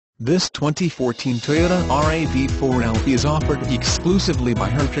This 2014 Toyota RAV4L is offered exclusively by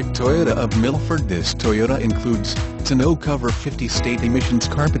Hertrich Toyota of Milford. This Toyota includes tonneau cover, 50 state emissions,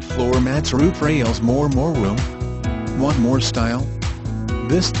 carpet floor mats, roof rails, more room. Want more style?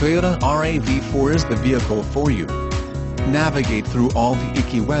 This Toyota RAV4 is the vehicle for you. Navigate through all the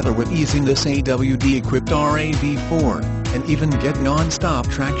icky weather with ease in this AWD-equipped RAV4, and even get non-stop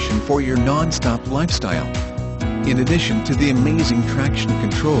traction for your non-stop lifestyle. In addition to the amazing traction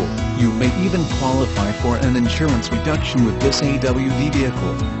control, you may even qualify for an insurance reduction with this AWD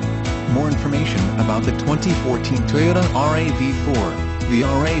vehicle. More information about the 2014 Toyota RAV4. The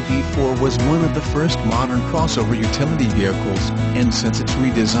RAV4 was one of the first modern crossover utility vehicles, and since its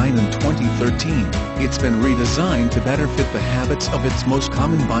redesign in 2013, it's been redesigned to better fit the habits of its most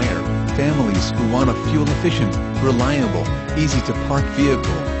common buyer, families who want a fuel-efficient, reliable, easy-to-park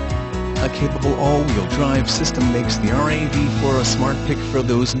vehicle. A capable all-wheel drive system makes the RAV4 a smart pick for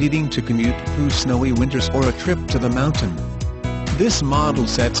those needing to commute through snowy winters or a trip to the mountain. This model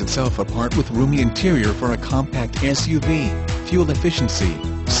sets itself apart with roomy interior for a compact SUV, fuel efficiency,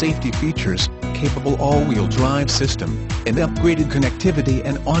 safety features, capable all-wheel drive system, and upgraded connectivity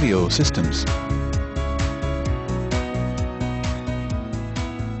and audio systems.